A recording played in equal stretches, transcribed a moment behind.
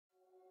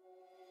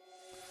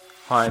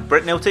Hi,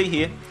 Brett NLT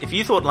here. If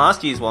you thought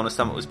last year's Wellness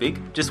Summit was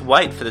big, just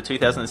wait for the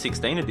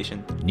 2016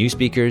 edition. New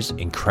speakers,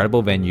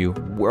 incredible venue,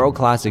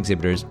 world-class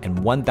exhibitors, and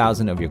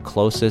 1,000 of your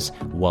closest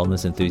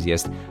wellness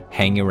enthusiasts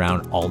hanging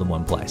around all in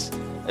one place.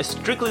 A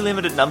strictly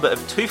limited number of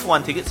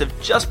 2-for-1 tickets have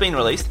just been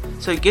released,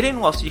 so get in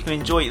whilst you can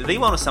enjoy the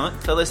Wellness Summit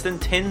for less than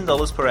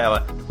 $10 per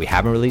hour. We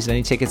haven't released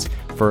any tickets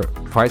for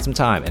quite some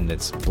time, and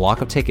this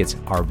block of tickets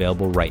are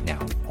available right now.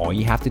 All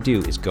you have to do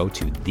is go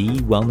to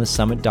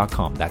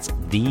thewellnesssummit.com. That's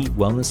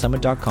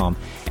thewellnesssummit.com.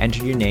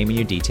 Enter your name and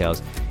your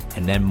details,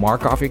 and then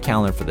mark off your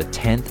calendar for the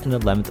 10th and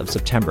 11th of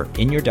September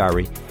in your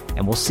diary,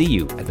 and we'll see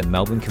you at the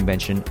Melbourne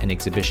Convention and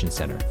Exhibition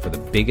Centre for the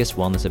biggest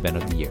wellness event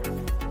of the year.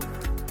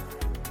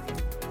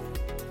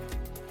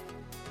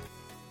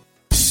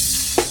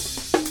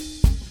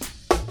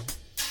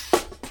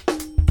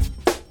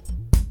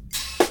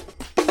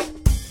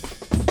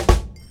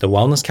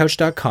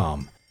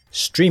 TheWellnessCouch.com,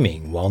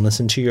 streaming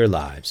wellness into your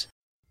lives.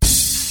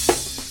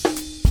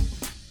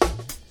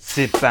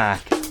 Sit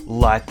back,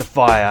 light the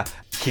fire,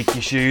 kick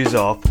your shoes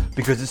off,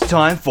 because it's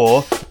time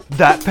for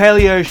That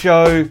Paleo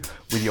Show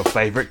with your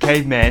favourite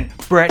caveman,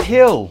 Brett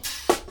Hill.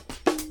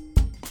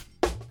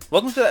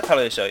 Welcome to That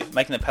Paleo Show,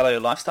 making the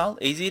paleo lifestyle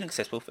easy and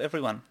accessible for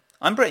everyone.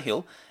 I'm Brett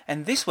Hill,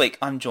 and this week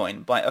I'm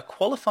joined by a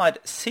qualified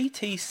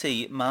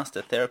CTC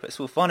Master Therapist.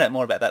 We'll find out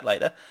more about that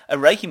later. A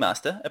Reiki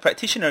Master, a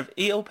practitioner of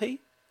EFT,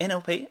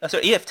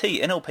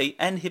 NLP,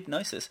 and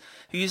hypnosis,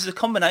 who uses a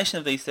combination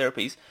of these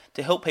therapies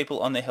to help people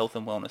on their health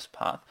and wellness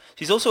path.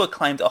 She's also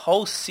acclaimed a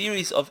whole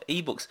series of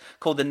ebooks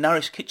called The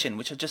Nourish Kitchen,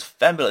 which are just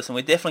fabulous, and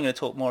we're definitely going to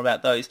talk more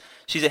about those.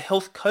 She's a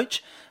health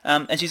coach,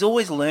 and she's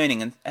always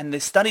learning, and the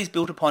studies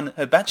built upon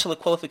her bachelor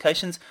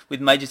qualifications with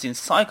majors in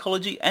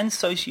psychology and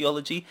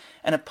sociology,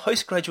 and a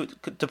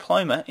postgraduate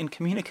diploma in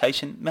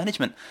communication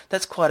management.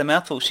 That's quite a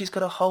mouthful. She's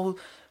got a whole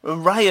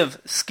array of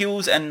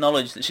skills and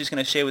knowledge that she's going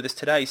to share with us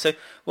today. So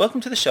welcome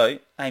to the show,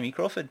 Amy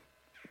Crawford.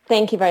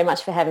 Thank you very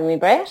much for having me,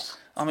 Brett.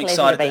 I'm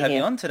excited to have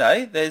you on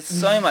today. There's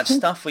so much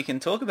stuff we can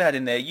talk about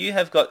in there. You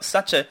have got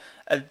such a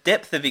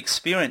depth of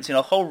experience in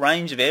a whole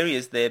range of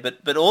areas there,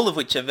 but all of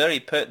which are very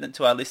pertinent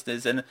to our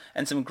listeners and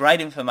some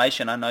great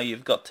information I know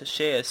you've got to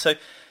share. So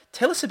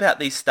tell us about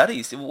these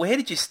studies. Where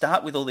did you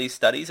start with all these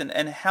studies, and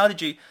how did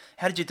you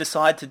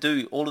decide to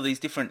do all of these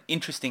different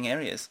interesting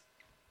areas?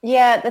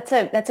 Yeah, that's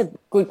a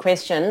good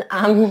question.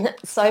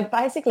 So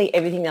basically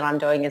everything that I'm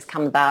doing has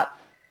come about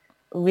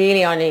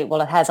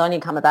it has only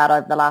come about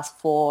over the last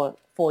four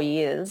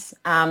years.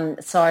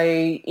 So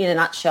in a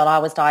nutshell, I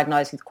was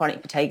diagnosed with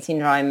chronic fatigue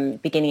syndrome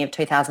beginning of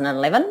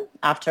 2011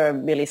 after a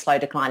really slow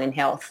decline in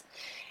health.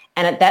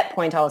 And at that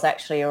point, I was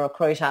actually a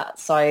recruiter.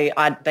 So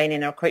I'd been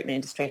in the recruitment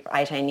industry for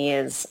 18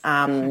 years,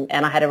 and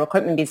I had a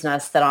recruitment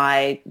business that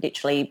I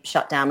literally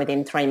shut down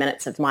within 3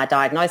 minutes of my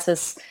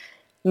diagnosis.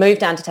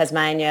 Moved down to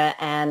Tasmania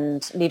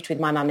and lived with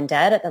my mum and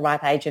dad at the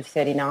ripe age of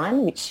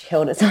 39, which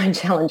held its own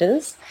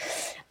challenges.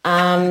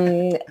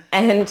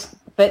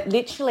 But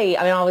literally,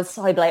 I was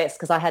so blessed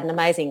because I do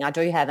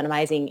have an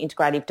amazing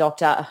integrative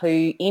doctor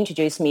who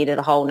introduced me to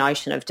the whole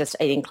notion of just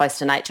eating close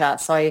to nature.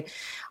 So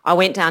I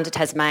went down to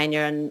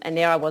Tasmania and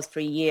there I was for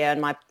a year, and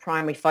my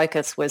primary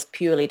focus was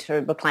purely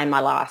to reclaim my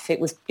life. It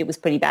was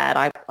pretty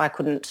bad. I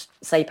couldn't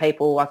see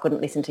people, I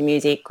couldn't listen to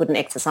music, couldn't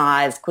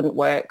exercise, couldn't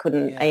work,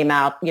 couldn't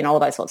email, all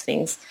those sorts of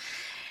things.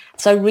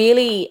 So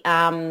really,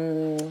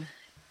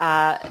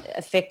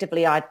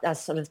 effectively, I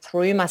sort of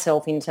threw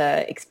myself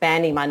into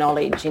expanding my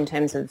knowledge in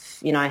terms of,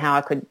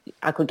 how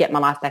I could get my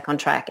life back on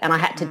track. And I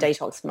had to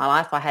detox my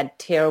life. I had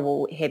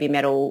terrible heavy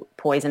metal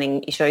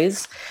poisoning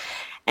issues.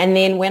 And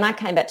then when I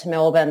came back to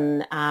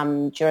Melbourne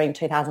during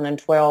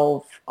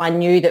 2012, I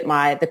knew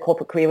that the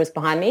corporate career was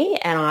behind me,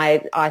 and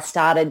I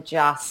started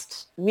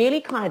just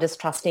really kind of just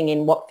trusting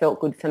in what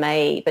felt good for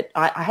me. But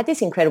I had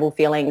this incredible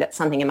feeling that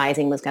something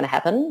amazing was going to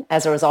happen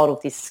as a result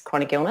of this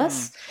chronic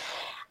illness.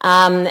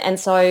 And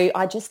so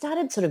I just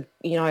started sort of,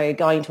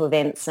 going to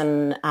events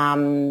and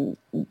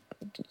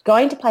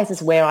going to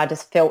places where I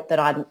just felt that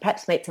I'd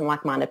perhaps meet some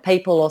like-minded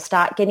people or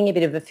start getting a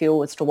bit of a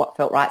feel as to what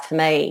felt right for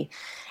me.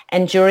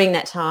 And during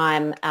that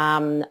time,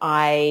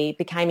 I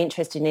became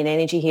interested in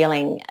energy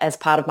healing as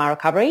part of my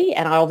recovery,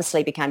 and I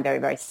obviously became very,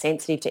 very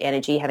sensitive to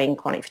energy, having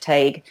chronic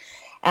fatigue.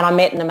 And I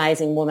met an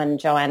amazing woman,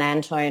 Joanne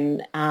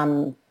Antone,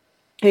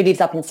 who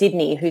lives up in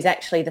Sydney, who's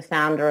actually the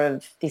founder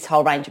of this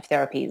whole range of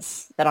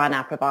therapies that I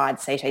now provide,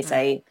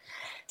 CTC.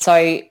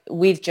 So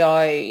with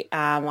Jo,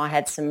 I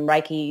had some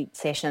Reiki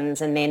sessions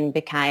and then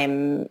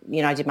became,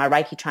 did my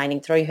Reiki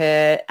training through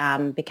her,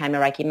 became a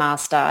Reiki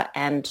master,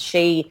 and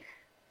she,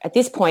 at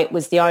this point,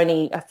 was the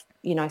only,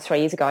 3.5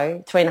 years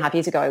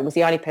ago, was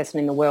the only person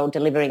in the world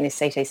delivering this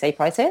CTC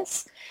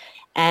process.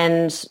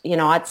 And,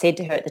 I'd said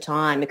to her at the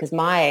time, because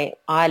I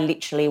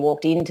literally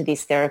walked into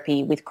this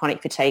therapy with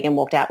chronic fatigue and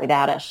walked out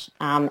without it.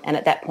 And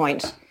at that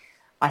point,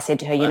 I said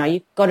to her,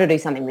 you've got to do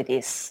something with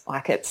this.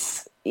 Like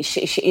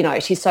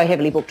she's so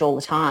heavily booked all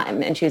the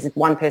time, and she was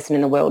one person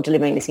in the world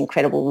delivering this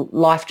incredible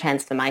life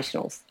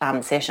transformational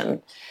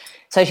session.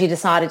 So she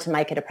decided to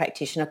make it a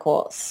practitioner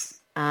course.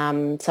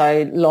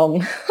 So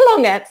long,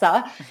 long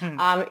answer.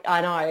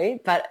 I know,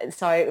 but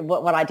so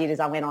what I did is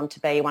I went on to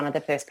be one of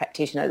the first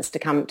practitioners to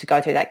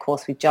go through that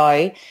course with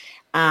Joe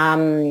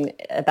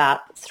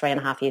about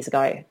 3.5 years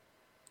ago.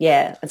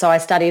 Yeah, and so I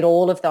studied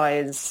all of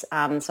those,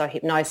 so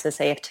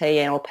hypnosis, EFT,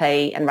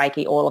 NLP, and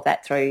Reiki, all of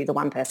that through the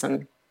one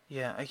person.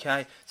 Yeah,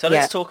 okay. So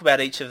let's talk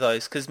about each of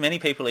those, because many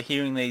people are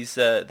hearing these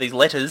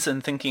letters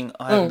and thinking,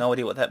 I have no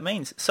idea what that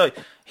means. So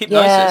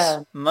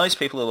hypnosis, most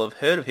people will have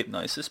heard of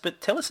hypnosis, but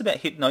tell us about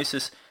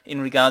hypnosis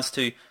in regards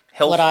to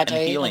health and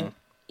healing.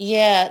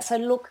 Yeah, so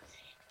look,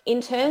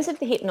 in terms of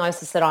the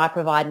hypnosis that I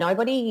provide, I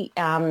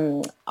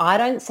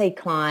don't see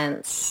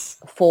clients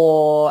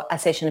for a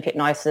session of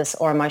hypnosis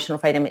or emotional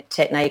freedom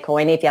technique or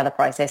any of the other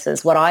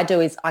processes. What I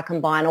do is I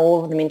combine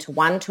all of them into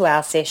 1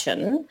 2-hour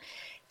session,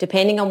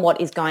 depending on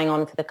what is going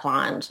on for the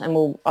client,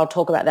 and I'll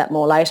talk about that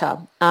more later.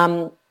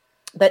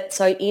 But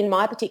so in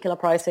my particular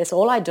process,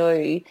 all I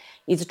do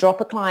is drop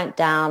a client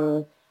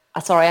down.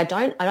 I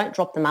don't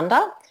drop them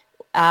under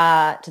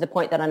to the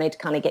point that I need to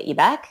kind of get you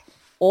back.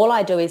 All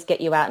I do is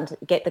get you out and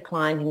get the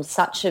client in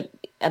such a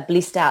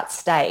blissed out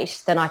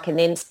state that I can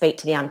then speak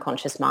to the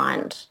unconscious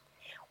mind,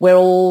 where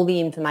all the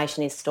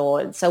information is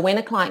stored. So when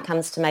a client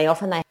comes to me,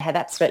 often they have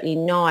absolutely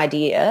no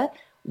idea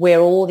where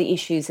all the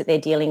issues that they're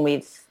dealing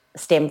with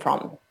stem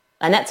from.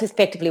 And that's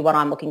effectively what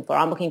I'm looking for.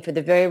 I'm looking for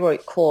the very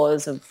root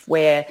cause of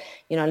where,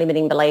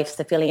 limiting beliefs,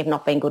 the feeling of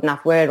not being good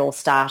enough, where it all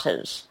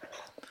started.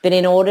 But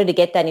in order to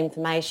get that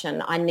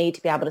information, I need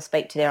to be able to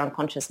speak to their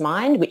unconscious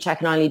mind, which I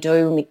can only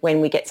do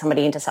when we get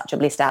somebody into such a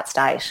blissed out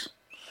state.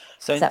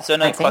 So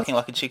no clucking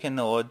like a chicken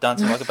or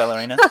dancing like a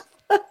ballerina?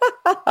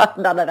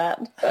 None of that.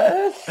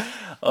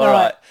 All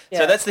right. Yeah.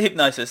 So that's the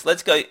hypnosis.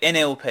 Let's go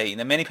NLP.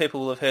 Now, many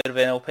people will have heard of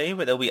NLP,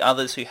 but there'll be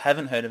others who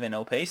haven't heard of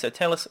NLP. So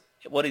tell us,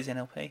 what is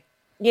NLP?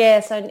 Yeah,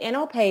 so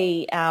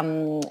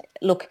NLP,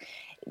 look,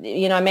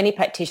 many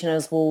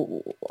practitioners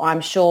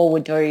I'm sure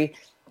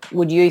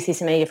would use this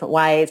in many different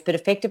ways, but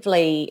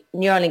effectively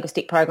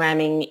neuro-linguistic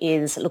programming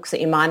looks at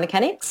your mind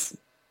mechanics.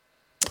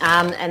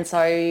 And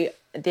so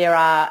there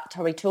are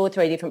probably 2 or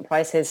 3 different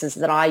processes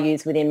that I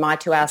use within my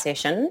 2-hour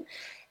session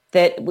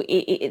the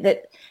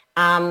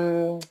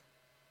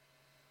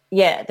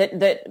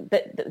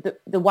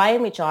way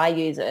in which I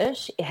use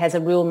it has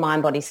a real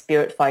mind, body,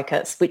 spirit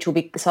focus, which will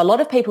be, so a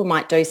lot of people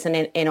might do some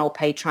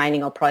NLP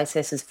training or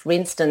processes, for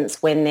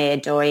instance, when they're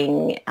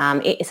doing,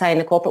 say in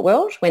the corporate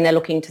world, when they're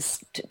looking for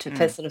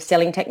sort of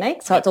selling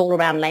techniques. So it's all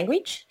around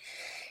language.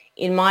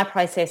 In my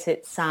process,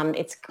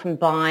 it's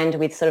combined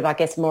with sort of, I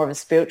guess, more of a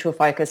spiritual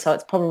focus. So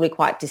it's probably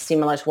quite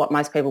dissimilar to what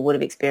most people would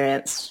have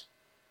experienced.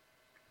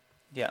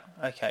 Yeah,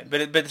 okay.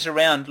 But it's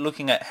around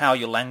looking at how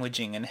you're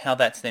languaging and how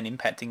that's then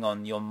impacting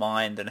on your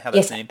mind and how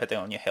that's then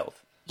impacting on your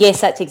health. Yes,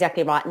 that's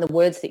exactly right. And the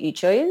words that you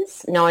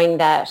choose, knowing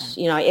that,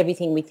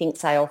 everything we think,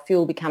 say, or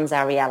feel becomes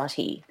our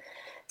reality.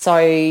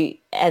 So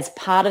as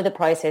part of the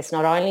process,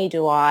 not only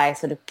do I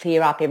sort of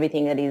clear up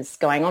everything that is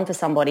going on for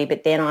somebody,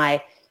 but then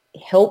I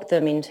help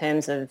them in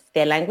terms of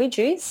their language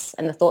use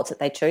and the thoughts that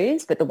they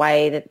choose, but the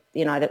way that,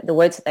 the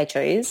words that they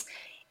choose,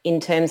 in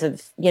terms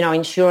of,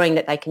 ensuring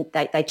that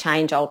they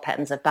change old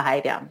patterns of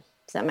behaviour.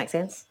 Does that make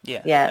sense?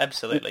 Yeah,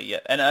 absolutely,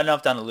 yeah. And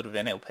I've done a little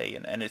bit of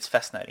NLP, and it's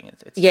fascinating.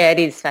 It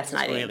is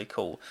fascinating. It's really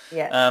cool.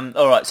 Yeah.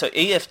 All right, so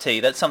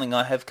EFT, that's something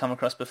I have come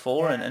across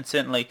before, and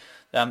certainly,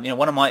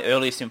 one of my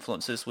earliest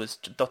influences was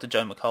Dr.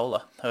 Joe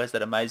McCullough, who has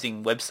that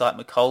amazing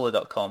website,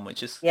 McCullough.com,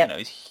 which is,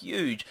 is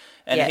huge.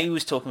 And he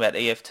was talking about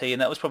EFT,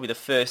 and that was probably the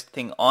first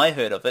thing I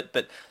heard of it.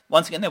 But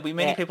once again, there'll be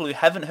many people who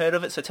haven't heard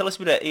of it, so tell us a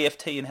bit about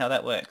EFT and how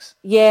that works.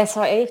 Yeah,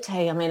 so EFT,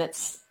 I mean,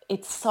 it's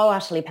so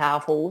utterly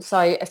powerful. So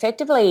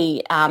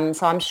effectively, so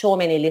I'm sure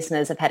many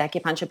listeners have had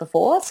acupuncture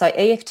before. So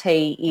EFT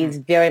is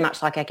very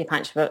much like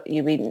acupuncture, but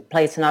you'd be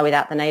pleased to know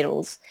without the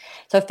needles.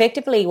 So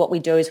effectively what we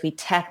do is we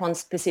tap on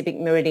specific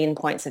meridian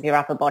points of your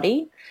upper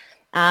body.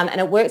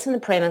 And it works on the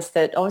premise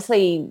that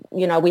obviously,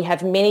 we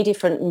have many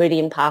different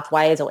meridian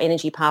pathways or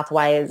energy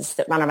pathways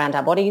that run around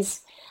our bodies.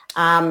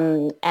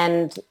 And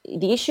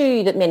the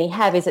issue that many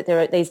have is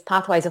that these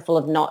pathways are full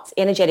of knots,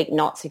 energetic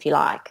knots, if you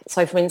like.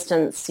 So, for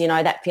instance,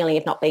 that feeling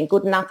of not being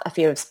good enough, a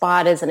fear of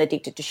spiders, an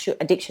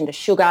addiction to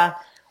sugar,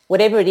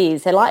 whatever it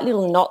is, they're like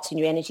little knots in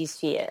your energy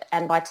sphere.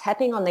 And by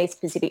tapping on these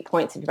specific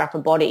points of your upper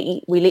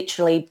body, we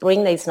literally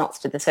bring these knots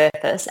to the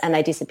surface and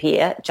they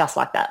disappear just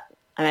like that.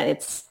 I mean,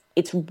 it's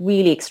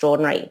really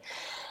extraordinary.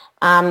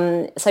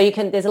 So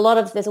there's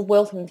a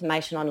wealth of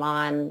information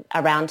online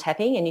around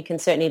tapping, and you can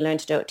certainly learn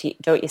to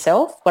do it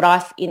yourself.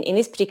 But in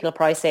this particular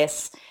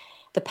process,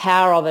 the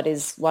power of it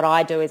is what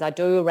I do is I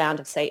do a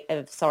round of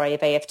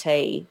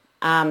EFT.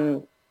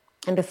 And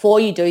before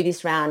you do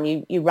this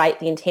round, you rate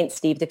the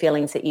intensity of the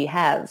feelings that you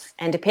have.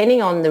 And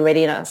depending on the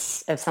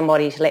readiness of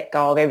somebody to let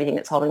go of everything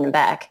that's holding them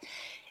back,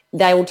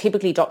 they will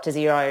typically drop to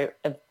zero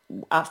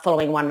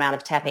following one round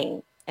of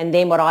tapping. And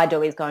then what I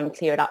do is go and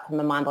clear it up from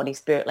a mind, body,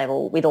 spirit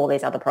level with all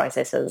these other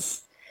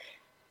processes.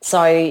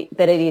 So,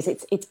 but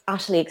it's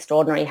utterly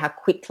extraordinary how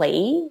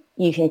quickly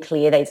you can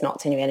clear these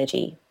knots in your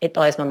energy. It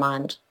blows my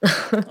mind.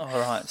 All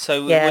right.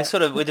 So Yeah.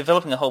 we're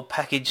developing a whole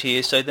package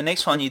here. So the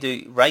next one you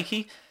do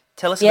Reiki.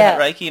 Tell us Yeah.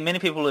 about Reiki. Many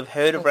people have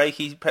heard of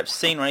Reiki, perhaps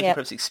seen Reiki, Yeah.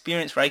 perhaps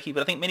experienced Reiki,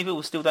 but I think many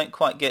people still don't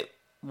quite get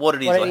what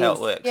it is What or how is.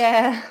 it works.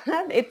 Yeah,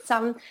 it's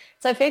so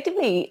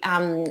effectively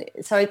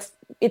so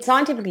it's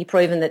scientifically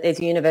proven that there's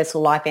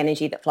universal life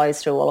energy that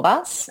flows through all of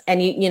us,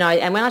 and you know,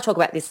 and when I talk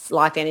about this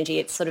life energy,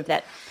 it's sort of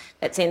that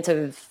sense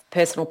of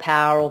personal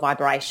power or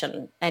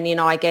vibration, and you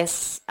know, I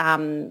guess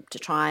to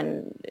try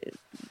and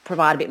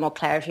provide a bit more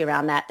clarity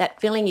around that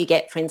feeling you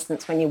get, for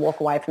instance, when you walk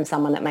away from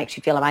someone that makes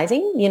you feel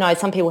amazing. You know,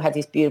 some people have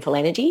this beautiful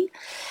energy,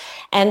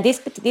 and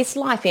this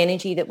life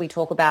energy that we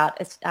talk about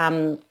is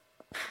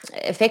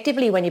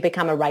effectively when you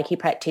become a Reiki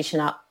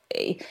practitioner,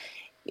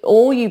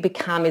 all you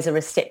become is a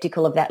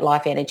receptacle of that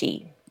life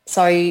energy.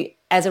 So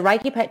as a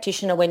Reiki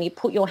practitioner, when you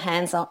put your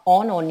hands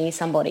on or near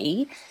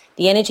somebody,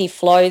 the energy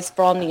flows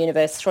from the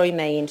universe through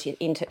me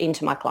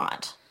into my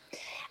client,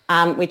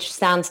 which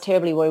sounds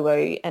terribly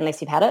woo-woo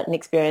unless you've had it and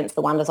experienced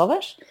the wonders of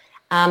it.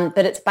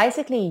 But it's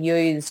basically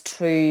used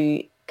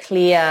to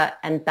clear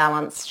and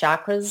balance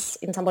chakras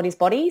in somebody's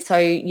body. So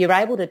you're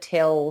able to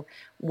tell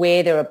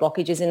where there are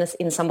blockages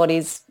in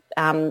somebody's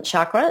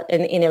chakra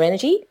in their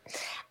energy.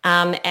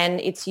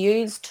 And it's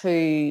used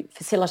to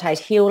facilitate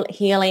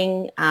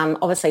healing,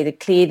 obviously to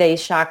clear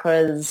these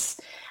chakras,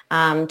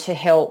 to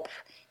help,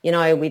 you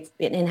know, with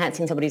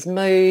enhancing somebody's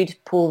mood,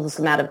 pulls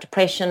them out of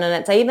depression. And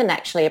it's even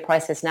actually a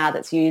process now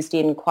that's used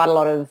in quite a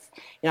lot of,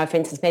 you know, for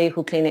instance,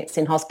 medical clinics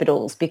in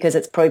hospitals, because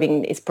it's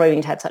proving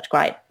to have such a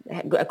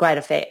great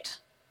effect.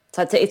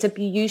 So it's a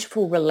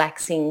beautiful,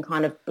 relaxing,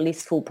 kind of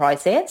blissful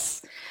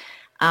process.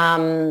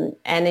 And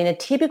in a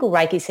typical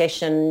Reiki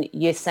session,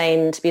 you're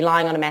seen to be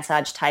lying on a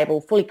massage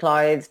table, fully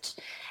clothed,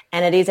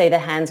 and it is either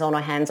hands-on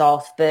or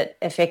hands-off, but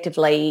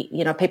effectively,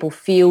 you know, people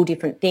feel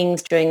different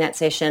things during that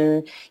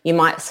session. You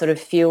might sort of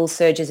feel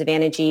surges of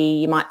energy.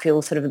 You might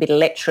feel sort of a bit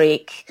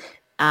electric.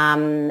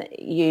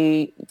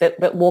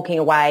 But walking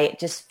away,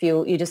 it's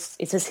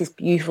just this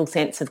beautiful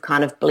sense of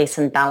kind of bliss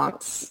and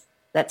balance.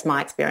 That's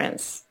my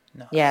experience.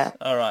 Nice. Yeah.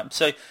 All right.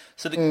 So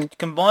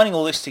combining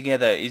all this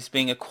together is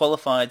being a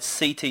qualified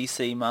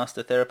CTC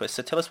Master Therapist.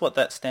 So tell us what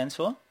that stands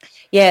for.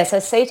 Yeah, so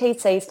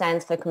CTC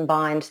stands for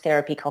Combined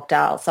Therapy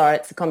Cocktail. So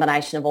it's a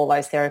combination of all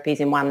those therapies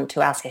in one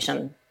 2-hour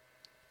session.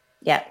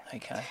 Yeah.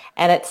 Okay.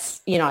 And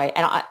it's, you know,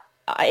 and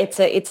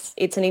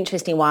it's an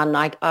interesting one.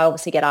 I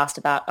obviously get asked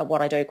about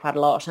what I do quite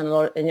a lot, and a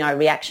lot, you know,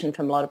 reaction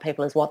from a lot of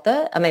people is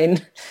I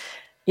mean,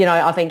 you know,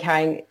 I've been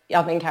carrying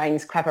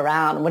this crap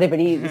around, whatever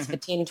it is, for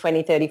 10,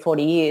 20, 30,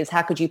 40 years.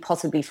 How could you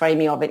possibly free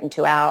me of it in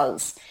 2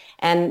 hours?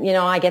 And, you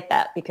know, I get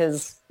that,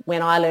 because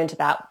when I learned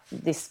about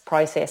this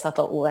process, I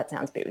thought, well, that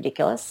sounds a bit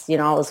ridiculous. You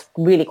know, I was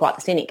really quite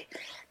the cynic.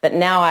 But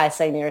now I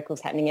see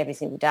miracles happening every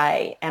single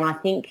day. And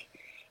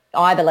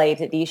I believe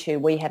that the issue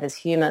we have as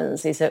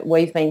humans is that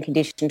we've been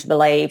conditioned to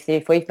believe that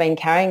if we've been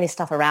carrying this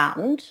stuff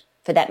around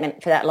for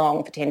that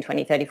long, for 10,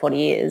 20, 30, 40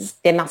 years,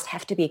 there must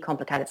have to be a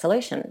complicated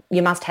solution.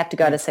 You must have to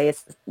go to see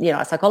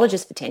a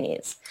psychologist for 10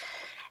 years.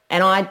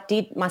 And I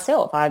did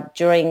myself.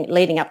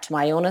 Leading up to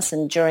my illness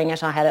and during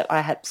it,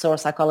 I saw a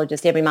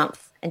psychologist every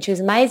month, and she was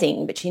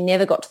amazing, but she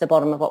never got to the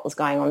bottom of what was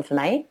going on for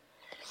me.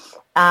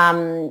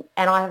 And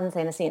I haven't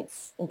seen her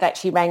since. In fact,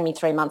 she rang me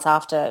 3 months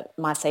after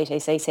my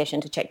CTC session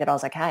to check that I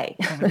was okay.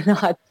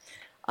 And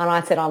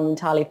I said, I'm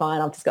entirely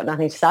fine. I've just got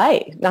nothing to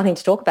say, nothing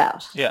to talk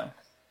about. Yeah.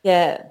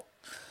 Yeah.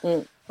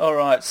 All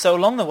right. So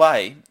along the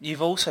way,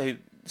 you've also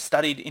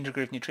studied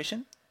integrative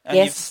nutrition, and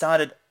Yes. you've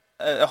started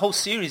a whole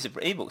series of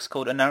ebooks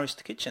called A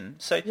Nourished Kitchen.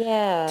 So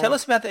Yeah. tell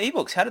us about the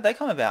ebooks. How did they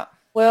come about?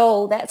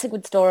 Well, that's a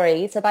good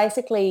story. So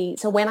basically,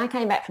 when I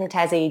came back from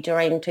Tassie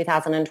during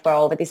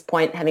 2012, at this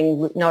point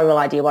having no real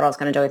idea what I was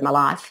going to do with my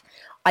life,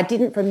 I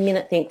didn't for a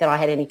minute think that I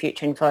had any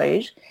future in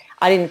food.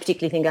 I didn't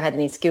particularly think I had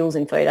any skills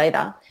in food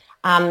either.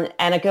 And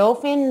a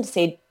girlfriend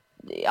said,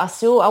 I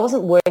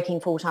wasn't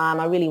working full time.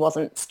 I really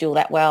wasn't still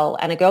that well.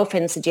 And a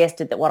girlfriend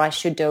suggested that what I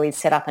should do is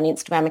set up an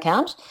Instagram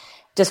account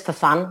just for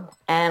fun.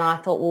 And I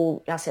thought,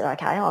 well, I said,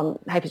 okay, I'm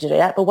happy to do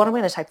that. But what am I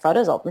going to take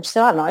photos of? And she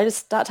said, I don't know,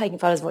 just start taking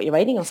photos of what you're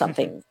eating or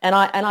something. And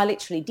I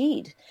literally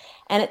did.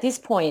 And at this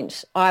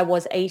point, I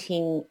was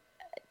eating,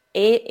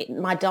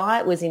 my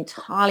diet was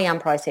entirely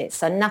unprocessed,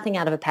 so nothing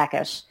out of a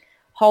packet,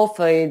 whole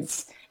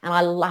foods. And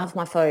I love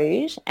my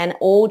food. And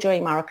all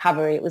during my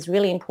recovery, it was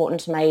really important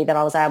to me that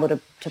I was able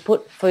to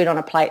put food on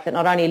a plate that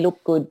not only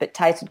looked good but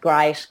tasted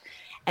great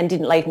and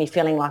didn't leave me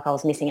feeling like I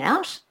was missing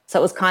out. So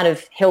it was kind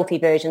of healthy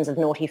versions of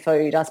naughty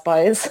food, I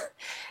suppose.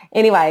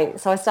 Anyway,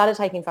 so I started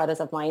taking photos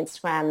of my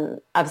Instagram,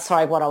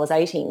 what I was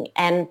eating,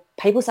 and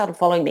people started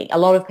following me. A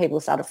lot of people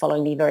started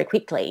following me very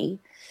quickly.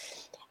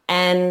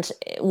 And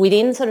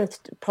within sort of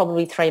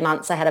probably 3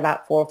 months, I had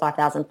about 4,000 or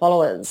 5,000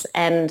 followers.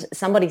 And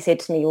somebody said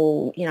to me,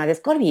 well, you know, there's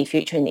got to be a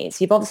future in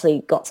this. You've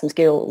obviously got some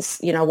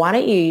skills. You know, why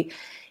don't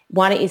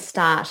you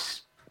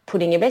start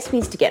putting your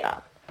recipes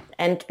together?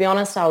 And to be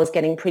honest, I was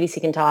getting pretty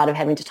sick and tired of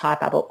having to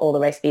type up all the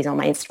recipes on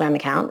my Instagram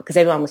account because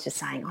everyone was just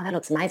saying, oh, that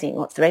looks amazing.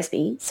 What's the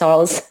recipe? So I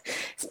was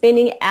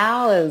spending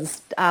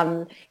hours,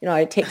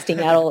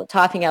 typing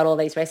out all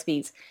these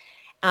recipes.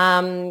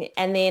 And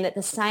then at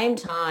the same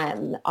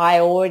time,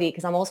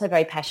 because I'm also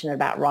very passionate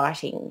about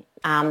writing,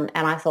 and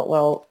I thought,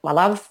 well, I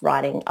love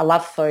writing, I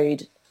love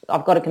food,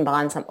 I've got to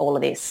combine all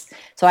of this.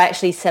 So I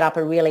actually set up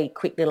a really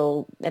quick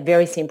a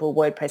very simple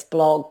WordPress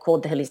blog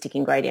called The Holistic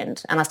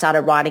Ingredient, and I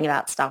started writing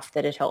about stuff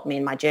that had helped me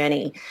in my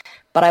journey.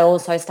 But I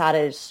also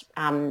started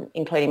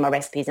including my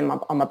recipes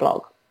on my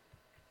blog.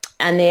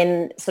 And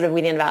then sort of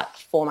within about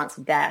 4 months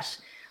of that,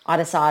 I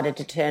decided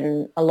to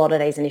turn a lot of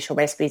these initial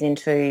recipes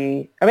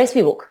into a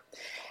recipe book.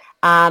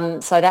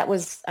 So that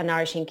was A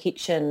Nourishing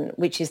Kitchen,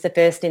 which is the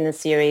first in the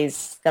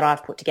series that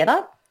I've put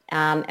together.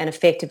 And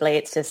effectively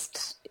it's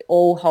just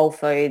all whole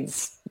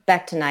foods,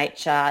 back to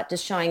nature,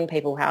 just showing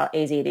people how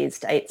easy it is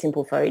to eat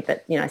simple food,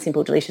 but,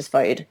 simple, delicious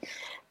food.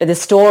 But the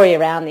story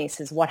around this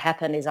is what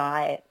happened is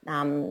I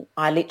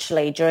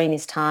literally, during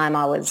this time,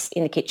 I was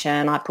in the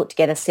kitchen, I put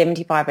together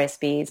 75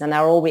 recipes and they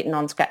were all written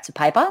on scraps of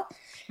paper.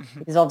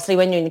 Because obviously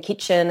when you're in the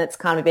kitchen, it's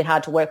kind of a bit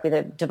hard to work with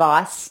a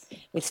device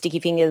with sticky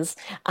fingers.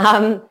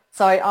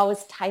 So I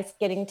was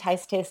getting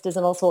taste testers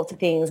and all sorts of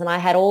things, and I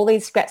had all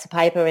these scraps of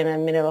paper in a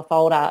manila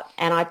folder,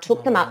 and I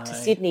took them up to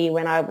Sydney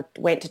when I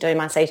went to do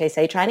my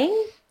CTC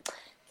training,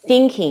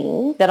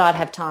 thinking that I'd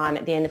have time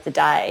at the end of the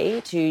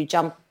day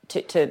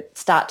to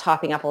start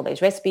typing up all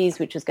these recipes,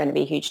 which was going to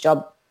be a huge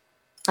job.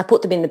 I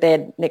put them in the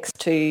bed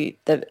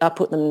I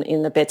put them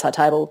in the bedside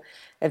table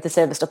of the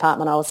service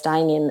department I was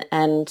staying in,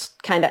 and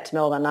came back to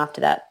Melbourne after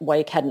that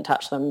week, hadn't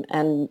touched them,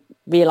 and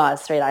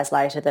realised 3 days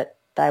later that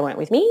they weren't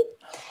with me.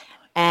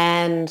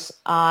 And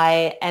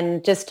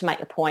just to make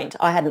the point,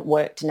 I hadn't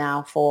worked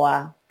now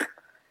for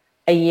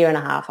a year and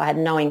a half. I had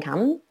no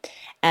income,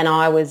 and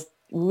I was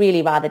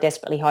really rather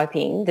desperately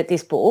hoping that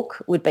this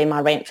book would be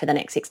my rent for the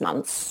next 6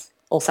 months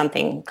or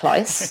something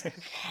close.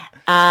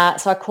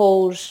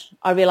 So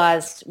I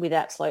realised with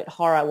absolute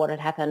horror what had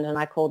happened, and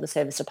I called the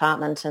service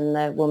department, and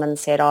the woman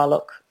said, oh,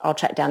 look, I'll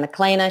track down the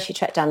cleaner. She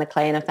tracked down the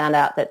cleaner, found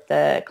out that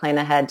the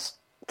cleaner had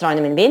thrown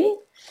them in the bin.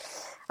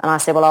 And I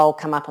said, well, I'll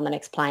come up on the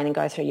next plane and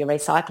go through your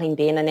recycling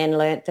bin, and then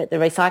learnt that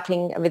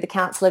the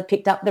council had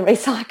picked up the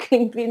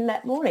recycling bin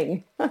that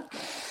morning.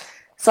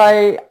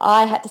 So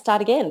I had to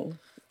start again.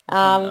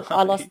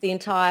 I lost the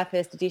entire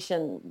first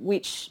edition,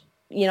 which,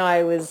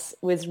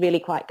 was really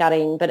quite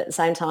gutting. But at the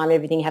same time,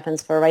 everything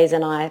happens for a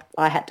reason. I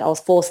was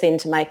forced then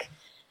to make,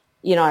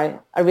 a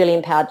really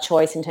empowered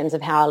choice in terms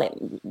of how I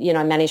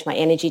manage my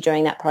energy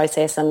during that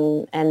process.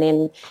 And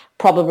then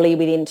probably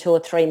within 2 or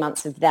 3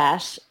 months of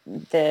that,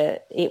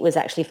 it was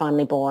actually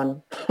finally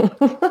born.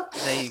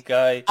 There you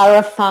go. A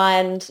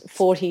refined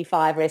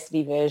 45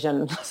 recipe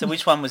version. So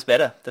which one was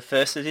better, the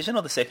first edition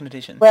or the second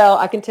edition? Well,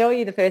 I can tell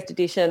you the first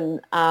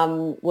edition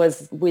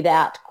was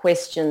without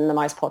question the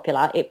most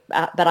popular.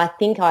 But I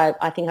think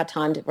I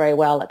timed it very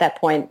well. At that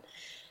point,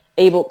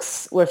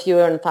 ebooks were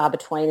fewer and far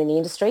between in the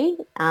industry.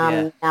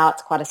 Now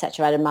it's quite a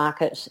saturated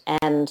market,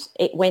 and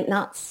it went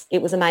nuts.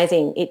 It was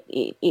amazing.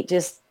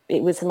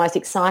 It was the most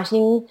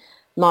exciting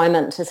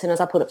moment as soon as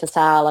I put it for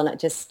sale, and it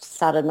just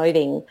started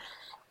moving.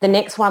 The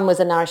next one was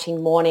A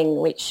Nourishing Morning,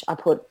 which I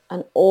put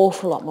an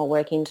awful lot more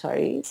work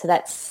into. So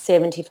that's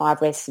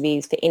 75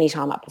 recipes for any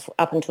time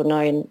up until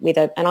noon.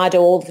 And I do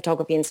all the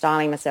photography and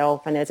styling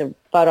myself, and there's a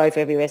photo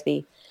for every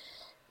recipe.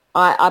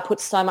 I put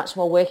so much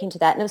more work into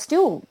that, and it was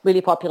still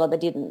really popular,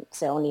 but didn't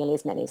sell nearly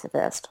as many as the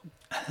first.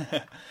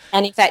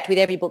 And in fact, with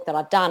every book that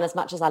I've done, as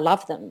much as I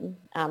love them,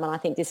 and I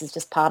think this is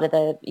just part of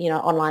the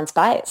online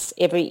space,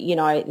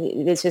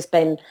 there's just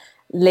been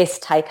less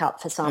take up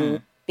for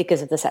some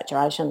because of the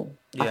saturation.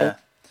 Yeah.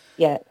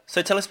 Yeah.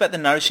 So tell us about the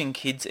Nourishing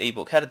Kids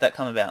ebook. How did that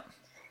come about?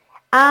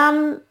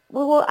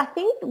 Well, I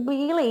think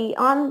really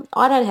I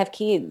don't have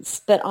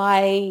kids, but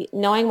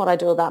knowing what I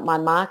do about my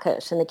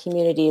market and the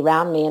community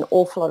around me, an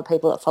awful lot of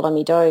people that follow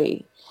me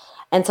do.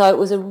 And so it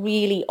was a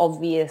really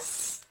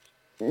obvious,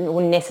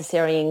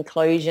 necessary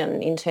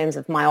inclusion in terms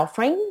of my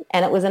offering,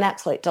 and it was an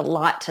absolute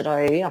delight to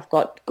do. I've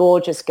got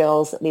gorgeous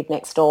girls that live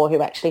next door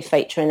who actually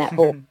feature in that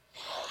book.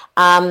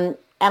 And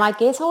I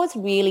guess I was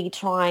really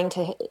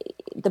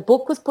the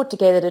book was put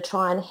together to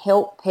try and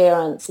help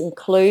parents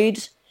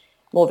include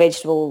more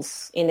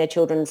vegetables in their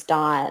children's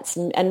diets,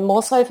 and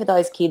more so for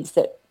those kids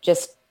that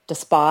just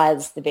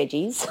despise the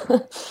veggies.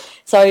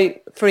 So,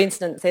 for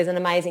instance, there's an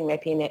amazing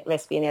recipe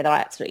in there that I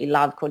absolutely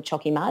love called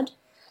Chocky Mud,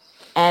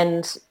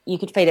 and you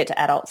could feed it to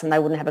adults and they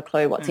wouldn't have a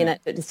clue what's in it.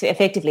 But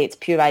effectively, it's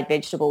pureed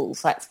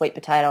vegetables like sweet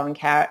potato and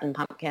carrot and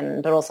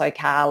pumpkin, but also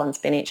kale and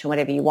spinach and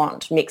whatever you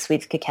want, mixed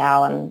with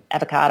cacao and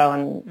avocado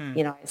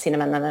and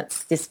cinnamon, and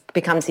this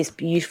becomes this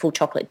beautiful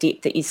chocolate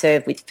dip that you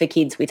serve for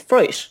kids with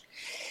fruit.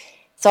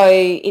 So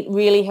it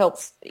really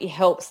helps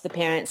the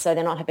parents, so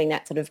they're not having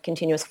that sort of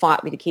continuous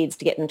fight with the kids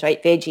to get them to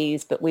eat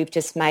veggies, but we've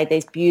just made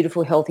these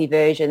beautiful healthy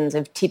versions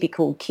of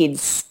typical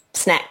kids'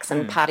 snacks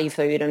and party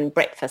food and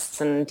breakfasts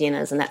and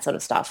dinners and that sort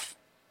of stuff.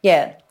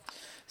 Yeah.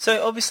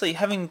 So obviously,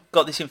 having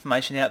got this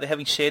information out there,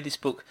 having shared this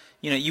book,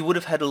 you would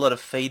have had a lot of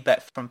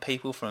feedback from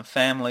people, from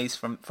families,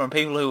 from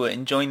people who were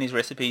enjoying these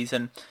recipes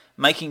and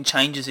making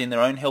changes in their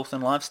own health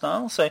and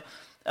lifestyle. So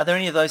are there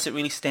any of those that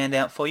really stand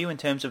out for you in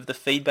terms of the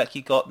feedback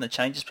you got and the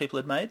changes people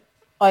had made?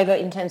 Over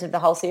in terms of the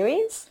whole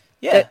series?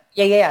 Yeah.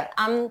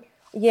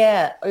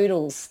 Yeah,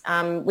 Oodles,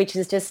 which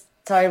is just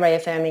so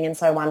reaffirming and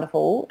so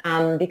wonderful,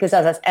 because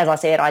as I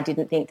said, I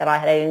didn't think that I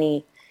had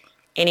any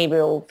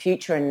real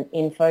future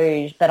in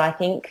food. But I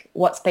think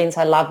what's been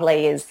so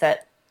lovely is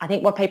that I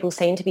think what people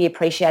seem to be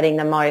appreciating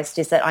the most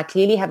is that I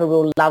clearly have a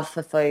real love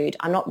for food.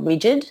 I'm not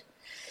rigid.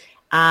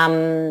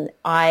 I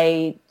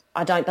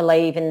don't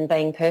believe in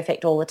being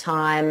perfect all the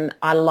time.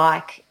 I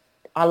like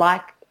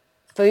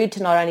food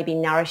to not only be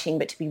nourishing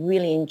but to be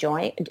really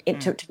enjoying,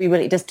 to be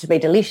really just to be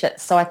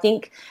delicious. So I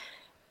think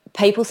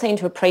people seem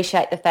to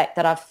appreciate the fact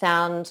that I've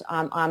found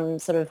I'm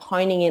sort of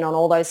honing in on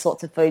all those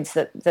sorts of foods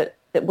that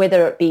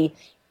whether it be,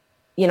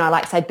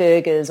 like say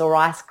burgers or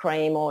ice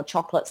cream or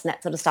chocolates and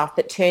that sort of stuff,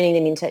 but turning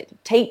them into,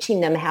 teaching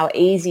them how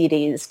easy it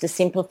is to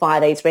simplify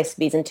these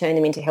recipes and turn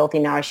them into healthy,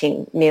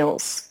 nourishing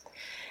meals.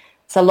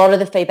 So a lot of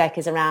the feedback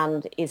is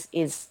around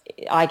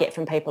I get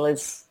from people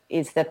is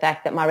the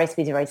fact that my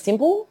recipes are very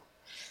simple,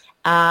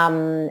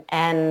 and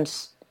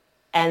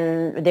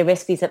they're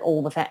recipes that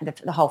all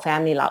the whole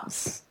family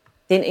loves.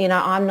 Then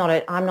I'm not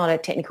a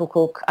technical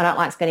cook. I don't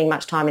like spending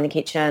much time in the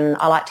kitchen.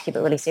 I like to keep it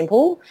really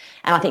simple,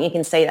 and I think you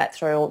can see that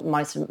through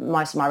most of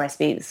my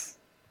recipes.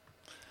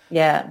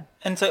 Yeah.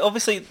 And so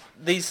obviously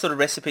these sort of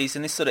recipes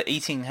and this sort of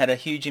eating had a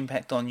huge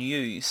impact on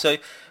you. So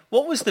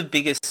what was the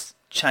biggest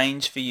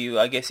change for you,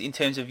 I guess, in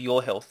terms of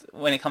your health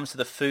when it comes to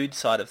the food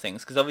side of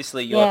things? Because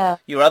obviously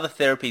your other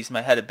therapies may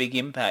have had a big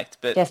impact,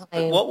 but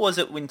Definitely. What was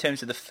it in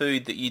terms of the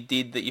food that you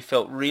did that you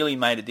felt really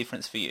made a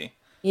difference for you?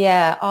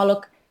 Yeah. Oh,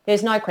 look,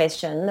 there's no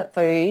question that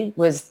food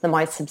was the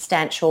most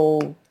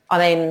substantial. I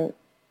mean,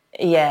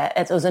 yeah,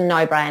 it was a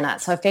no-brainer.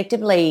 So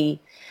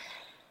effectively,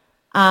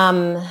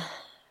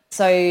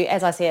 so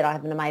as I said, I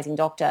have an amazing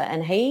doctor,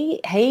 and he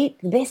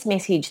the best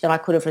message that I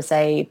could have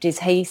received is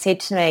he said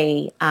to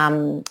me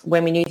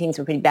when we knew things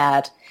were pretty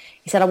bad,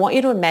 he said, I want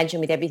you to imagine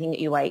with everything that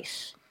you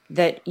eat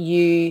that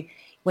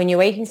when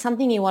you're eating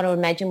something, you want to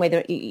imagine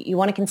whether you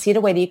want to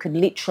consider whether you could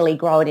literally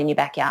grow it in your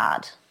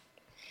backyard.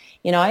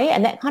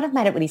 And that kind of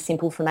made it really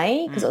simple for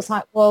me, because it was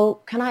like,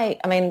 well, I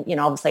mean,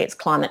 obviously it's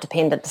climate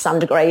dependent to some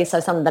degree, so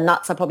some of the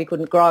nuts I probably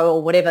couldn't grow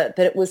or whatever,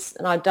 but it was,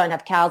 and I don't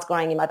have cows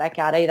growing in my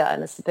backyard either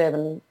in a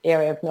suburban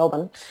area of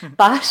Melbourne,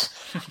 but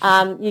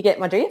you get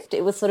my drift.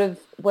 It was sort of,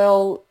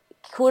 well,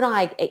 could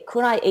I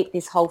eat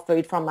this whole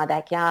food from my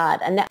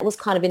backyard? And that was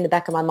kind of in the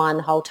back of my mind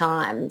the whole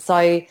time.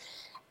 So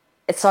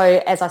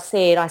as I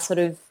said, I sort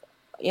of,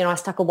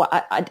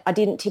 I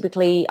didn't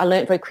typically, I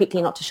learnt very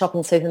quickly not to shop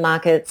in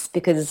supermarkets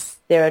because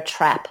they're a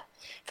trap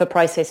for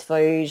processed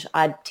food.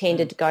 I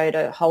tended to go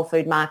to whole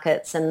food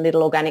markets and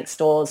little organic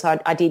stores. So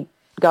I did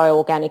go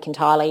organic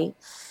entirely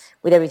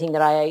with everything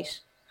that I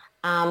ate.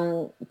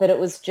 But it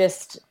was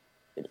just,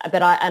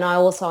 I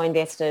also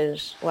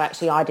invested, well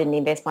actually I didn't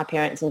invest, my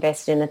parents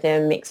invested in a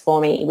Thermomix for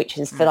me, which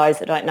is, for those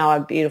that don't know, a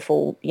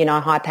beautiful,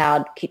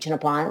 high-powered kitchen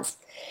appliance,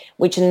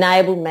 which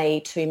enabled me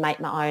to make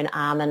my own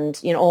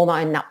almond, all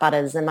my own nut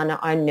butters and my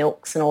own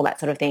milks and all that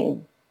sort of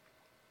thing.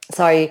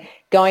 So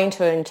going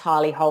to an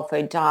entirely whole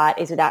food diet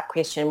is without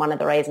question one of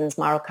the reasons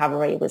my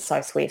recovery was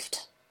so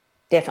swift,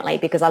 definitely,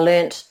 because I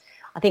learnt,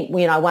 I think,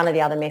 one of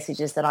the other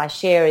messages that I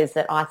share is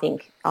that I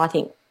think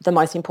the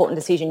most important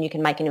decision you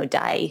can make in your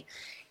day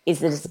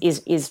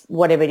is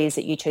whatever it is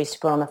that you choose to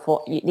put on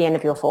the end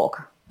of your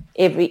fork.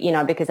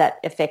 Because that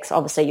affects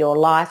obviously your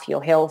life,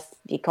 your health,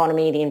 the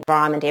economy, the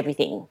environment,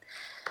 everything.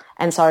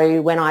 And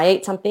so when I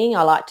eat something,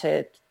 I like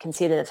to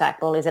consider the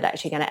fact, well, is it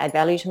actually going to add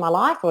value to my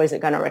life or is it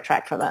going to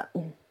retract from it?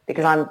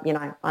 Because I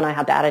know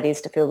how bad it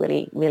is to feel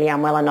really, really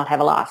unwell and not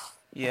have a life,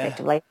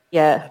 effectively.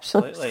 Yeah.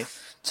 Absolutely.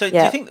 So do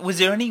you think, was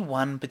there any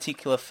one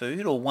particular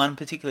food or one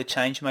particular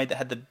change you made that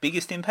had the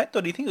biggest impact,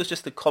 or do you think it was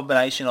just the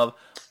combination of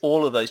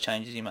all of those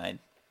changes you made?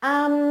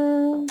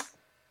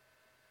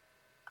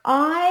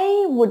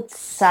 I would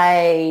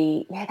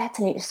say, that's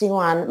an interesting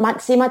one. My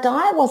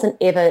diet wasn't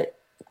ever,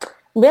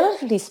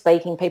 relatively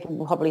speaking, people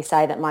will probably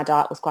say that my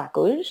diet was quite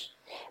good.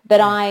 But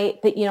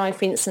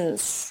for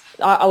instance,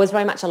 I was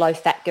very much a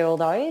low-fat girl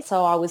though,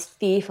 so I was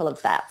fearful of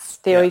fats,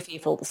 very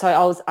fearful.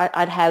 So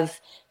I'd have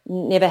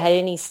never had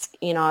any,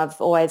 I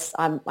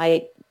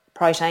eat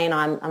protein,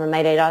 I'm a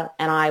meat eater,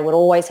 and I would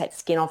always take the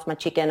skin off my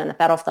chicken and the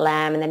fat off the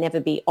lamb, and there'd never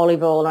be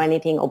olive oil or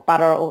anything or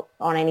butter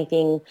on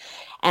anything.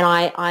 And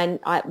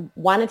I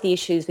one of the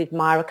issues with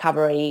my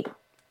recovery,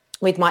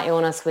 with my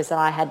illness, was that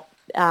I had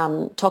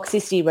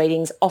toxicity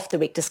readings off the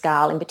Richter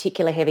scale, in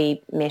particular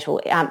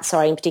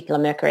in particular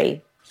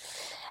mercury.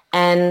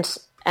 And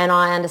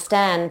I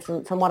understand,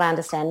 from what I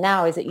understand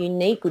now, is that you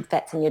need good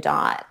fats in your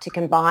diet to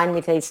combine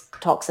with these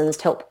toxins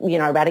to help,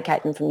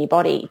 eradicate them from your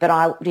body. But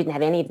I didn't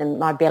have any of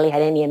them. I barely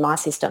had any in my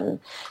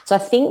system. So I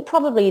think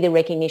probably the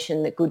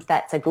recognition that good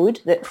fats are good,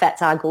 that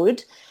fats are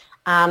good,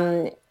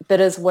 But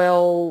as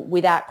well,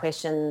 without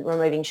question,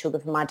 removing sugar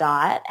from my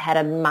diet had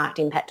a marked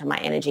impact on my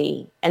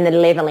energy and the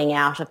levelling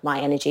out of my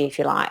energy, if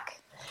you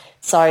like.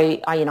 So,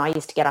 I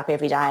used to get up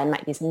every day and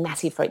make this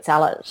massive fruit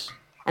salad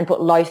and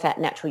put low-fat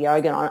natural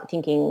yogurt on it,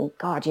 thinking,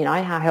 God,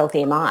 how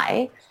healthy am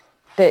I?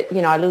 But,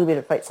 a little bit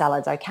of fruit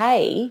salad's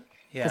okay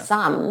for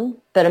some,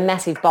 but a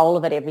massive bowl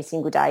of it every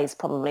single day is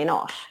probably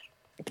not,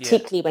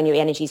 particularly when your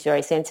energy is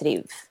very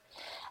sensitive.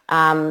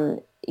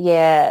 So,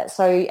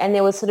 and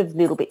there was sort of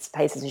little bits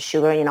and pieces of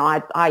sugar.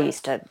 I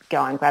used to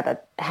go and grab a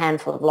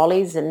handful of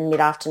lollies in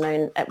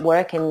mid-afternoon at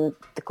work in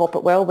the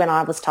corporate world when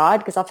I was tired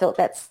because I felt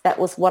that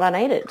was what I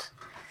needed.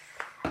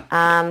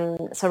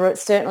 So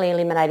certainly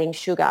eliminating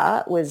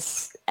sugar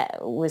was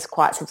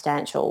quite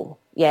substantial.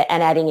 Yeah,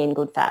 and adding in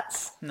good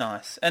fats.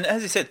 Nice. And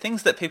as you said,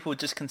 things that people would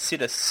just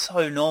consider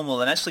so normal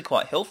and actually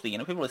quite healthy.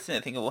 People are sitting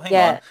there thinking, well,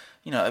 hang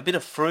on, a bit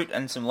of fruit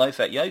and some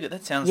low-fat yogurt,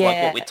 that sounds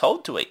like what we're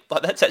told to eat.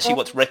 Like, that's actually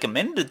what's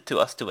recommended to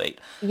us to eat.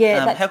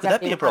 Yeah, how could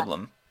that be a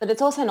problem? But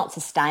it's also not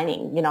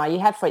sustaining. You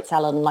have fruit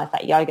salad and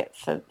low-fat yogurt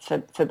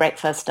for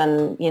breakfast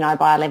and,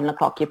 by 11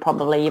 o'clock your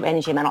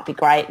energy may not be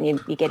great and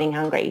you're getting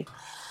hungry.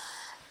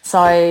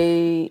 So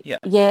it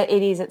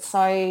is. It's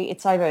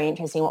so very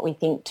interesting what we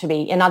think to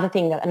be another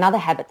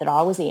habit that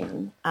I was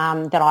in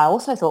that I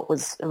also thought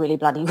was a really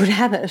bloody good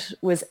habit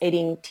was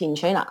eating tin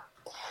tuna.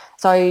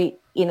 So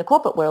in the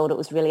corporate world, it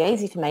was really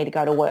easy for me to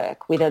go to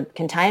work with a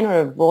container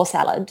of raw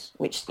salad,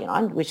 which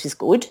is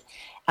good,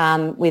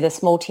 with a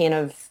small tin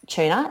of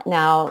tuna.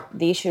 Now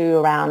the issue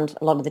around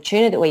a lot of the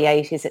tuna that we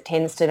eat is it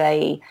tends to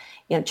be,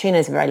 tuna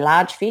is a very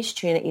large fish.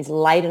 Tuna is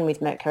laden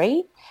with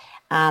mercury.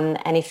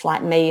 And if,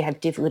 like me, you have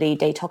difficulty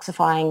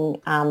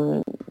detoxifying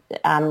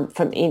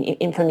from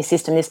your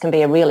system, this can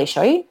be a real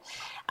issue.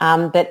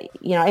 But,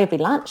 every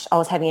lunch I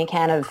was having a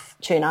can of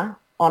tuna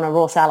on a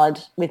raw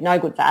salad with no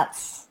good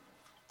fats,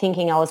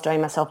 thinking I was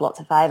doing myself lots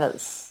of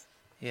favours.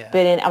 Yeah.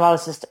 But I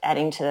was just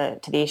adding to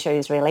the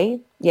issues,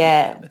 really.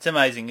 Yeah. It's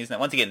amazing, isn't it?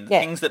 Once again, the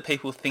things that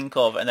people think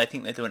of and they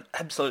think they're doing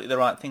absolutely the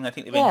right thing, they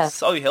think they're being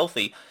so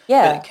healthy,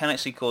 but it can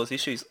actually cause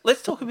issues.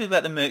 Let's talk a bit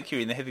about the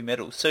mercury and the heavy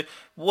metals. So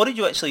what did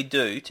you actually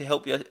do to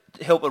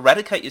help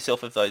eradicate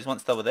yourself of those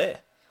once they were there?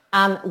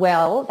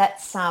 Well,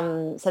 that's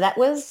so that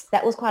was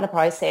quite a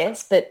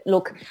process. But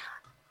look,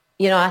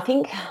 I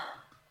think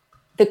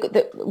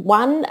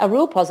a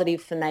real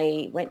positive for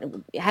me,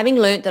 having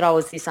learnt that I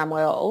was this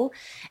unwell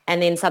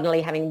and then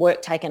suddenly having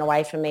work taken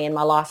away from me and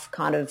my life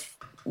kind of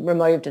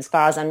removed as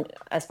far as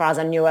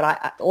I knew it,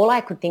 all I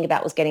could think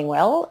about was getting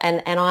well.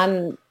 And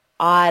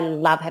I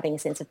love having a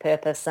sense of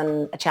purpose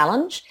and a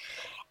challenge.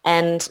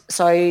 And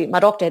so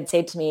my doctor had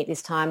said to me at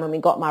this time when we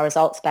got my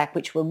results back,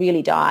 which were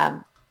really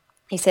dire,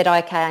 he said,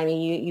 okay,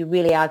 Amy, you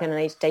really are going to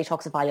need to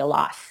detoxify your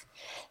life.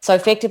 So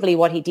effectively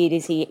what he did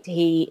is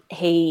he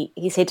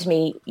said to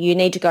me, you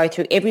need to go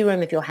through every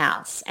room of your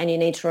house and you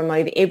need to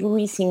remove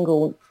every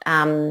single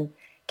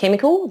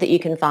chemical that you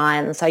can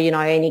find. So,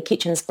 any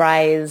kitchen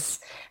sprays,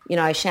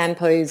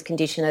 shampoos,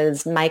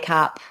 conditioners,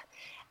 makeup,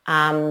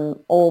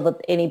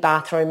 any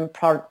bathroom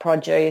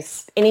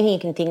produce, anything you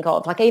can think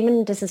of, like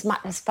even just as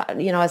much as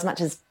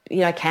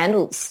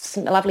candles,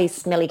 lovely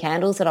smelly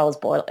candles that I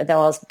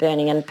was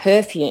burning and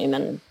perfume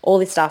and all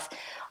this stuff.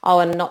 Oh,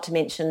 and not to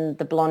mention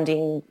the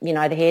blonding, the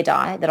hair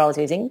dye that I was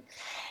using.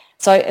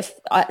 So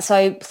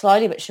so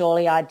slowly but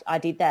surely I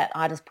did that.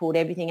 I just pulled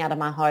everything out of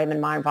my home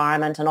and my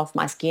environment and off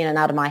my skin and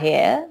out of my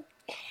hair.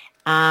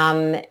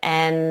 And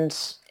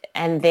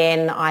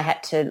then I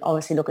had to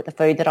obviously look at the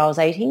food that I was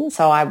eating.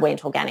 So I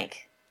went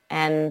organic.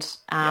 But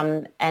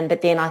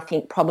then I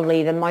think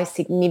probably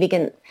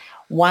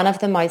one of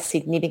the most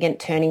significant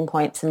turning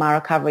points in my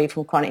recovery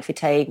from chronic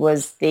fatigue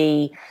was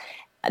the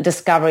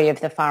discovery of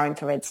the far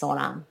infrared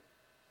sauna,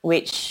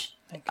 which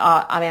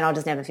I'll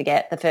just never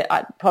forget.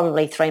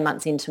 Probably 3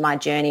 months into my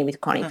journey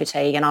with chronic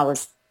fatigue, and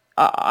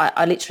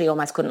I literally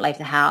almost couldn't leave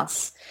the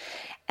house.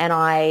 And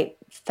I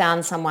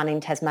found someone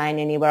in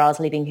Tasmania near where I was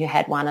living who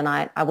had one, and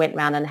I went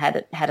round and had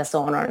a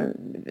sauna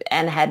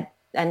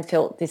and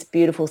felt this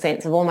beautiful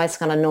sense of almost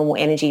kind of normal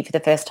energy for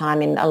the first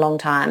time in a long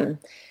time,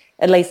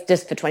 at least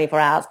just for 24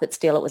 hours, but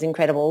still it was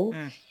incredible.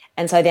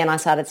 And so then I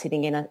started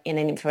sitting in an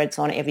infrared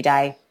sauna every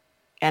day.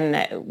 And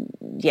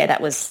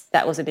that was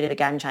a bit of a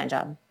game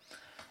changer.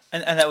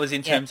 And that was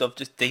in terms of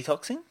just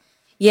detoxing?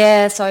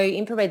 Yeah, so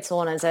infrared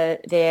saunas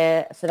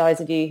they're, for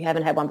those of you who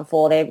haven't had one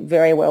before, they're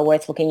very well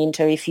worth looking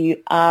into if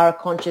you are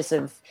conscious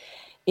of,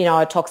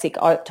 a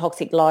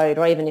toxic load,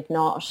 or even if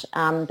not.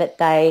 But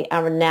they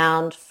are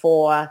renowned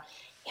for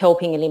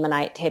helping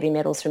eliminate heavy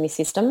metals from your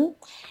system.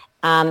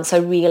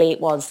 So really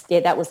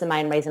that was the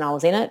main reason I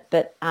was in it.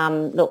 But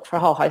look, for a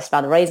whole host of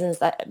other reasons,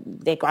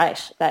 they're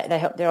great. They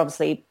help. They're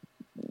obviously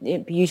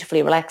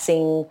beautifully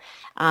relaxing.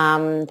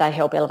 They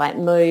help elevate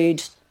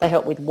mood. They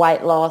help with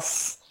weight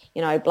loss,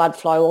 blood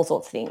flow, all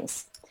sorts of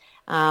things.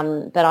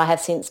 But I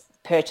have since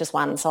purchased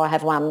one. So I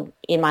have one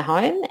in my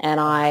home, and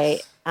I,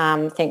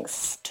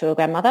 thanks to a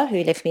grandmother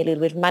who left me a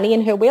little bit of money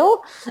in her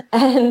will,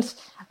 and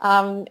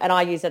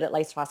I use it at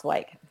least twice a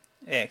week.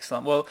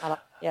 Excellent. Well,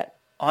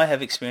 I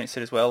have experienced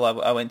it as well.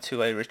 I went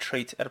to a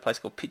retreat at a place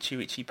called Pitchy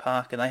Ritchie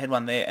Park, and they had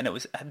one there, and it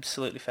was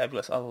absolutely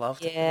fabulous. I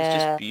loved it. It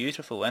was just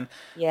beautiful. And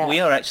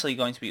we are actually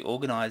going to be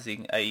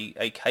organising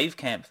a cave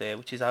camp there,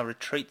 which is our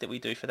retreat that we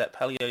do for that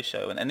paleo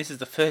show. And this is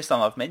the first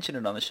time I've mentioned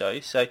it on the show,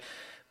 so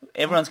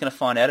everyone's going to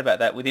find out about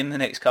that within the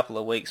next couple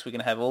of weeks. We're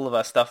going to have all of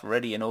our stuff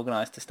ready and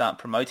organised to start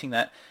promoting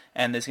that,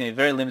 and there's going to be a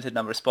very limited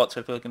number of spots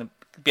where people are going to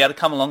be able to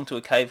come along to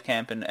a cave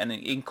camp and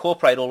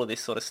incorporate all of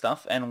this sort of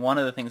stuff. And one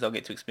of the things I'll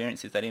get to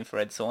experience is that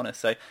infrared sauna.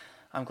 So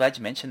I'm glad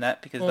you mentioned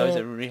that, because those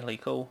are really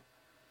cool.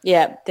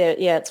 Yeah,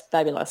 it's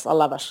fabulous. I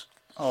love it.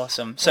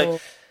 Awesome. So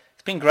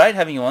it's been great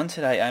having you on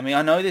today, Amy.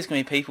 I know there's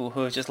going to be people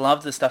who have just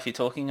loved the stuff you're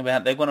talking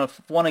about. They're going to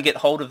want to get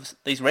hold of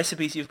these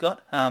recipes you've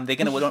got. They're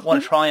going to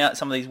want to try out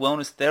some of these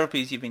wellness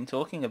therapies you've been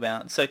talking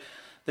about. So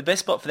the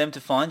best spot for them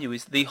to find you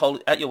is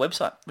at your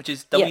website, which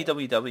is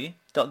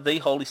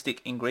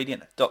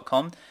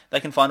www.theholisticingredient.com.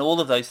 They can find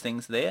all of those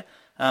things there.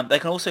 They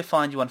can also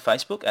find you on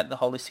Facebook at The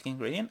Holistic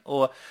Ingredient,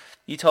 or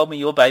you told me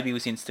your baby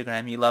was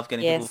Instagram. You love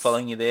getting people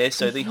following you there.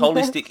 So The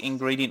Holistic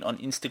Ingredient on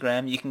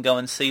Instagram, you can go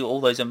and see all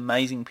those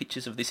amazing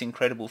pictures of this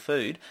incredible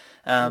food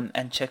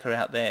and check her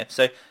out there.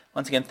 So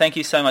once again, thank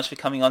you so much for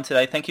coming on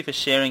today. Thank you for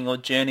sharing your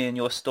journey and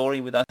your story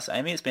with us,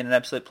 Amy. It's been an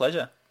absolute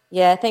pleasure.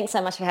 Yeah, thanks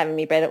so much for having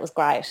me, Brett. It was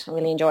great. I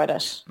really enjoyed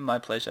it. My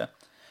pleasure.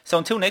 So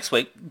until next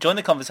week, join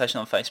the conversation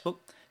on Facebook,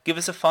 give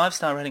us a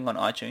 5-star rating on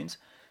iTunes,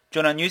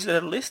 join our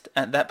newsletter list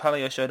at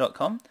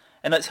thatpaleoshow.com,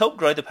 and let's help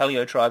grow the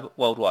paleo tribe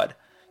worldwide.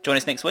 Join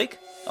us next week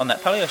on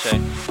That Paleo Show.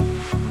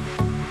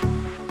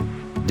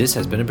 This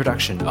has been a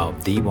production of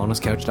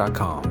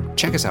TheWellnessCouch.com.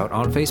 Check us out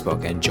on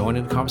Facebook and join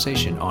in the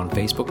conversation on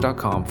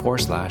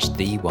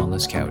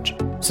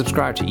Facebook.com/TheWellnessCouch.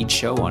 Subscribe to each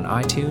show on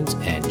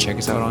iTunes and check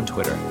us out on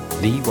Twitter.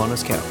 The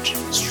Wellness Couch,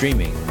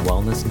 streaming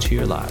wellness into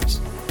your lives.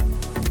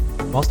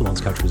 Whilst the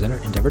Wellness Couch presenter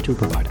endeavor to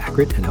provide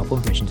accurate and helpful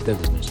information to their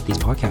listeners, these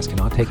podcasts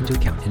cannot take into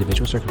account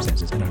individual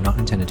circumstances and are not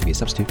intended to be a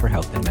substitute for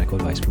health and medical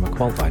advice from a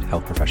qualified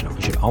health professional.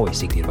 You should always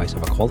seek the advice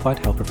of a qualified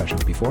health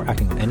professional before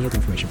acting on any of the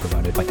information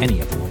provided by any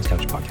of the Wellness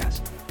Couch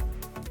podcasts.